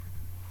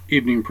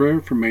Evening prayer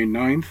for May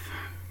 9th,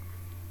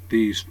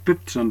 the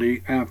fifth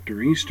Sunday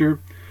after Easter,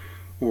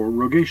 or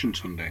Rogation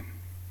Sunday.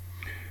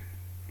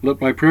 Let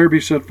my prayer be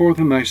set forth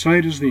in thy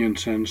sight as the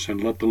incense,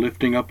 and let the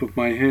lifting up of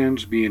my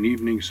hands be an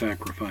evening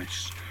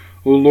sacrifice.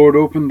 O Lord,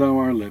 open thou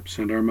our lips,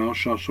 and our mouth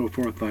shall show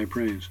forth thy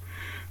praise.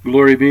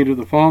 Glory be to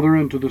the Father,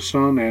 and to the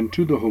Son, and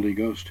to the Holy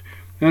Ghost,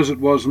 as it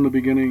was in the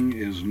beginning,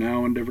 is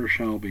now, and ever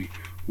shall be,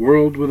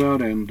 world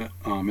without end.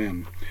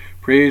 Amen.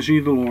 Praise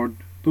ye the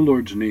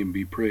Lord's name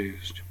be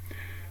praised.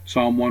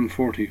 Psalm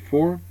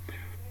 144.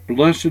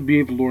 Blessed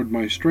be the Lord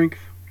my strength,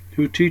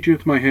 who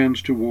teacheth my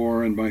hands to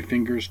war, and my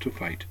fingers to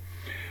fight.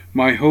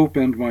 My hope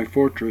and my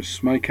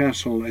fortress, my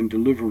castle and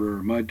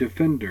deliverer, my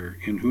defender,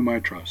 in whom I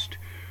trust,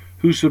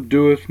 who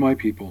subdueth my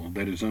people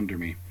that is under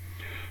me.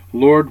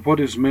 Lord,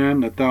 what is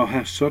man that thou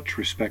hast such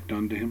respect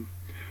unto him?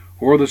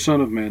 Or the Son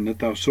of man that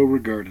thou so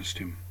regardest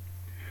him?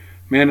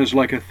 Man is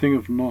like a thing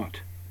of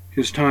naught,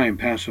 his time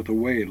passeth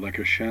away like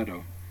a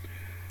shadow.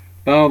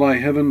 Bow thy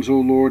heavens, O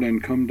Lord,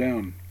 and come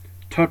down.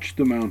 Touch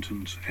the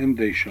mountains, and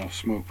they shall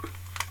smoke.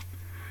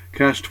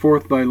 Cast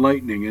forth thy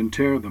lightning, and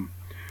tear them.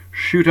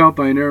 Shoot out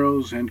thine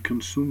arrows, and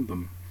consume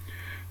them.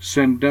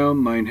 Send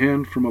down thine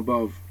hand from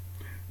above.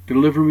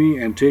 Deliver me,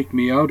 and take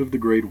me out of the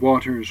great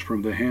waters,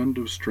 from the hand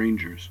of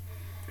strangers,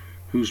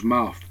 whose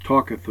mouth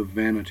talketh of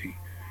vanity,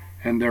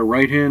 and their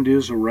right hand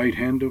is a right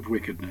hand of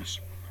wickedness.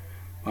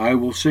 I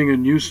will sing a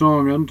new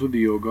song unto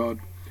thee, O God,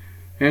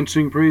 and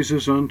sing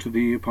praises unto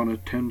thee upon a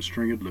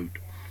 10-stringed lute.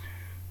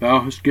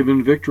 Thou hast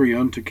given victory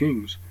unto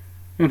kings,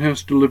 and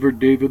hast delivered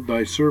David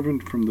thy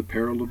servant from the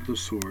peril of the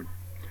sword.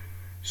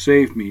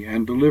 Save me,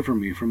 and deliver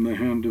me from the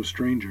hand of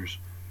strangers,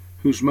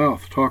 whose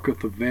mouth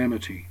talketh of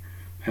vanity,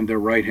 and their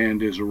right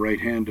hand is a right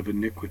hand of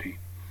iniquity.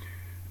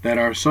 That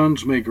our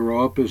sons may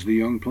grow up as the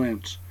young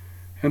plants,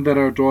 and that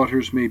our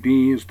daughters may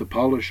be as the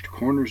polished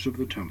corners of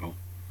the temple.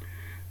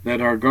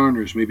 That our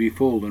garners may be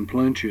full and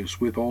plenteous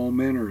with all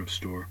manner of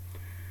store.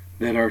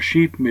 That our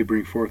sheep may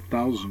bring forth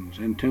thousands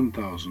and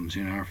 10,000s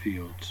in our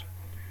fields.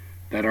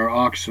 That our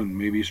oxen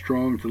may be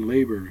strong to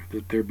labor,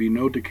 that there be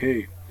no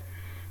decay,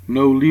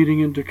 no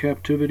leading into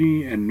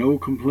captivity, and no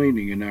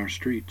complaining in our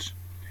streets.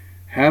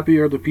 Happy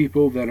are the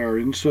people that are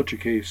in such a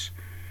case.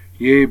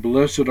 Yea,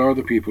 blessed are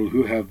the people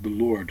who have the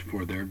Lord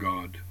for their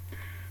God.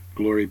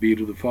 Glory be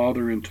to the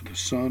Father, and to the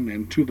Son,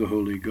 and to the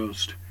Holy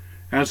Ghost,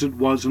 as it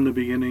was in the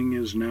beginning,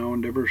 is now,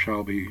 and ever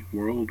shall be,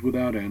 world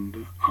without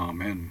end.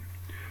 Amen.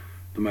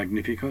 The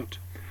Magnificat.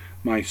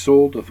 My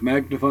soul doth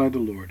magnify the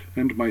Lord,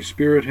 and my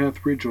spirit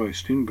hath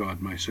rejoiced in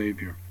God my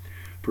Saviour.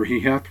 For he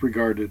hath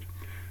regarded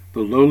the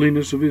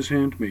lowliness of his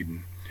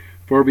handmaiden.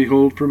 For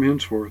behold, from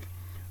henceforth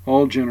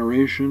all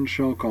generations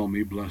shall call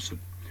me blessed.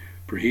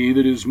 For he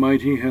that is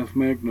mighty hath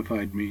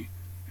magnified me,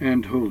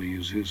 and holy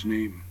is his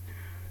name.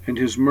 And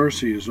his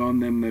mercy is on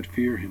them that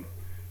fear him,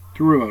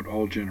 throughout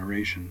all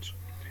generations.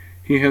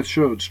 He hath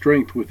showed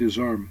strength with his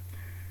arm.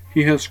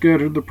 He hath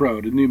scattered the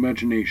proud in the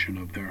imagination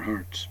of their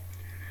hearts.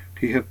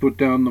 He hath put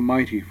down the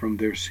mighty from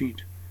their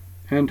seat,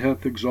 and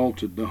hath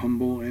exalted the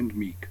humble and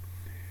meek.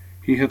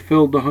 He hath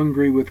filled the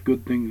hungry with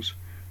good things,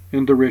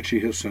 and the rich he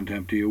hath sent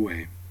empty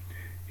away.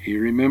 He,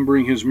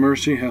 remembering his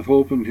mercy, hath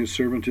opened his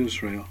servant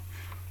Israel,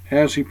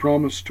 as he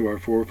promised to our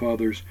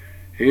forefathers,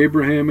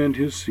 Abraham and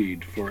his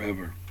seed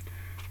forever.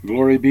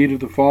 Glory be to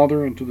the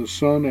Father, and to the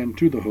Son, and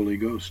to the Holy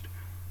Ghost,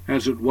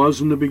 as it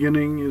was in the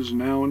beginning, is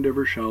now, and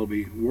ever shall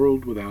be,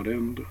 world without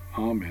end.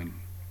 Amen.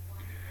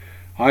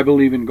 I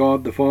believe in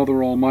God, the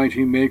Father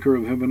Almighty, maker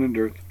of heaven and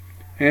earth,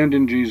 and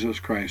in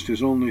Jesus Christ,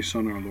 his only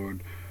Son, our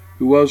Lord,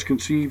 who was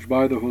conceived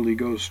by the Holy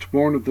Ghost,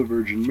 born of the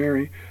Virgin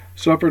Mary,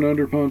 suffered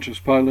under Pontius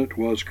Pilate,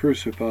 was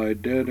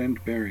crucified, dead,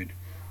 and buried.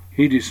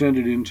 He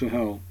descended into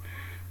hell.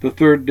 The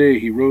third day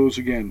he rose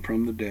again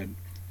from the dead.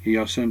 He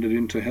ascended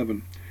into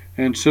heaven,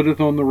 and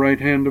sitteth on the right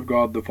hand of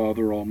God the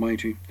Father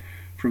Almighty.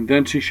 From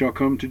thence he shall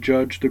come to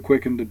judge the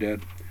quick and the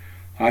dead.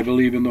 I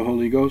believe in the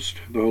Holy Ghost,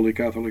 the Holy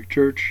Catholic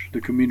Church,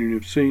 the communion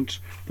of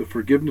saints, the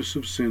forgiveness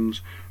of sins,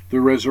 the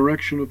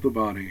resurrection of the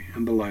body,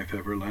 and the life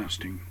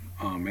everlasting.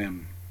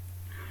 Amen.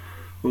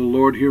 O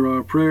Lord, hear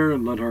our prayer,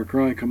 and let our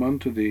cry come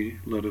unto thee.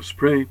 Let us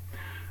pray.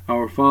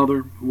 Our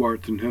Father, who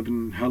art in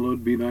heaven,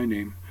 hallowed be thy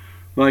name.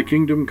 Thy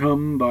kingdom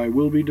come, thy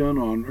will be done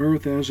on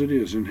earth as it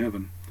is in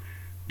heaven.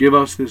 Give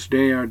us this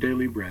day our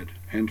daily bread,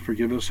 and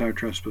forgive us our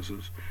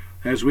trespasses,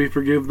 as we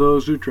forgive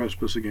those who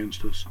trespass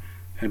against us.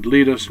 And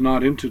lead us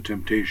not into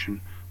temptation,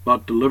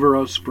 but deliver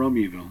us from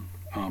evil.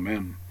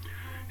 Amen.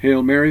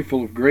 Hail Mary,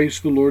 full of grace,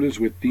 the Lord is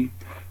with thee.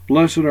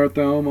 Blessed art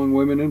thou among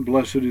women, and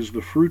blessed is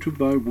the fruit of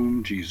thy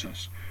womb,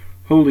 Jesus.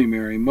 Holy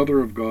Mary, Mother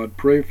of God,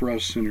 pray for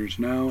us sinners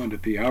now and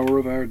at the hour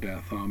of our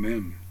death.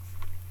 Amen.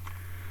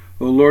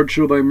 O Lord,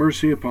 show thy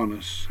mercy upon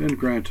us, and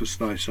grant us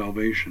thy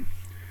salvation.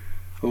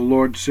 O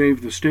Lord,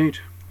 save the state,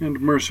 and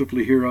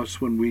mercifully hear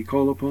us when we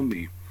call upon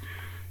thee.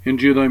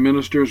 Endue thy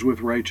ministers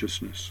with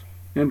righteousness,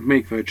 and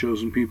make thy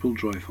chosen people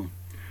joyful.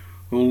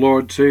 O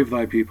Lord, save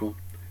thy people,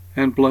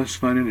 and bless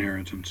thine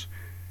inheritance.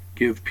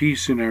 Give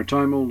peace in our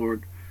time, O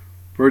Lord,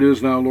 for it is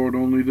thou, Lord,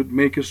 only that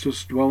makest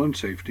us dwell in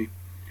safety.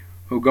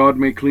 O God,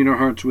 make clean our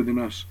hearts within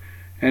us,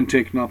 and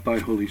take not thy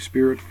Holy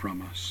Spirit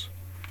from us.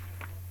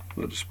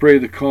 Let us pray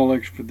the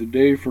collect for the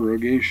day for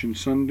Rogation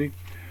Sunday.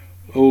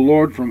 O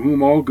Lord, from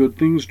whom all good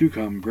things do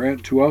come,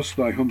 grant to us,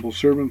 thy humble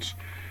servants,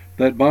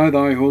 that by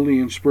thy holy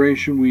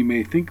inspiration we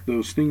may think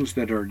those things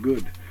that are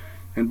good,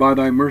 and by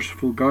thy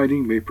merciful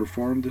guiding may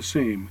perform the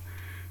same,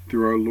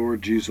 through our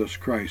Lord Jesus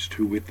Christ,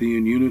 who with thee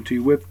in unity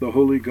with the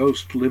Holy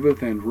Ghost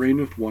liveth and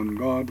reigneth one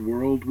God,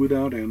 world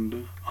without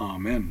end.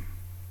 Amen.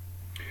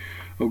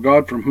 O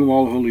God, from whom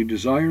all holy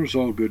desires,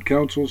 all good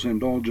counsels,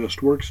 and all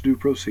just works do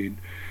proceed,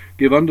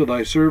 give unto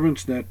thy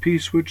servants that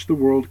peace which the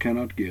world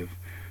cannot give,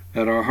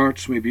 that our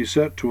hearts may be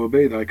set to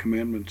obey thy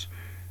commandments,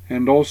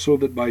 and also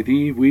that by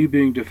thee we,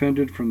 being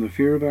defended from the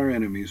fear of our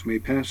enemies, may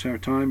pass our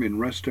time in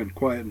rest and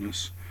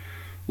quietness.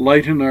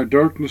 Lighten our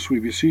darkness, we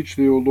beseech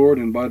thee, O Lord,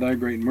 and by thy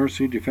great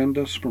mercy defend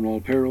us from all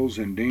perils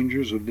and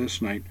dangers of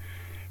this night,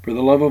 for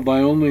the love of thy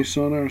only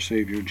Son, our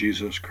Saviour,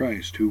 Jesus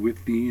Christ, who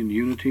with thee in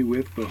unity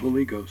with the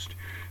Holy Ghost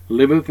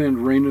liveth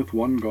and reigneth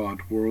one God,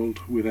 world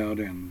without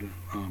end.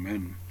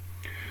 Amen.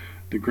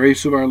 The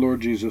grace of our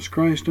Lord Jesus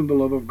Christ, and the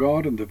love of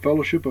God, and the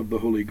fellowship of the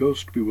Holy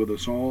Ghost be with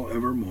us all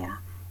evermore.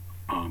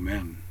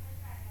 Amen.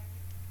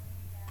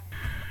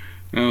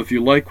 Now, if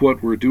you like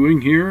what we're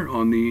doing here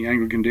on the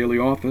Anglican Daily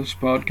Office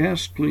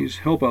podcast, please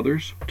help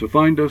others to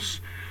find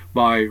us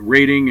by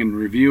rating and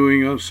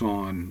reviewing us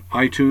on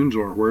iTunes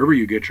or wherever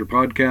you get your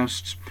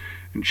podcasts,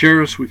 and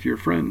share us with your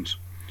friends.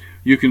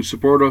 You can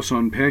support us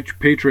on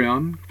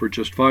Patreon for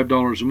just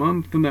 $5 a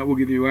month, and that will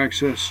give you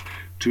access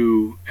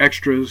to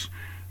extras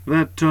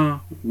that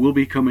will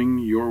be coming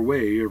your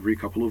way every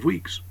couple of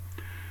weeks.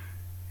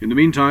 In the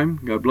meantime,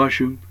 God bless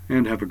you,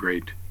 and have a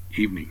great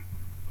evening.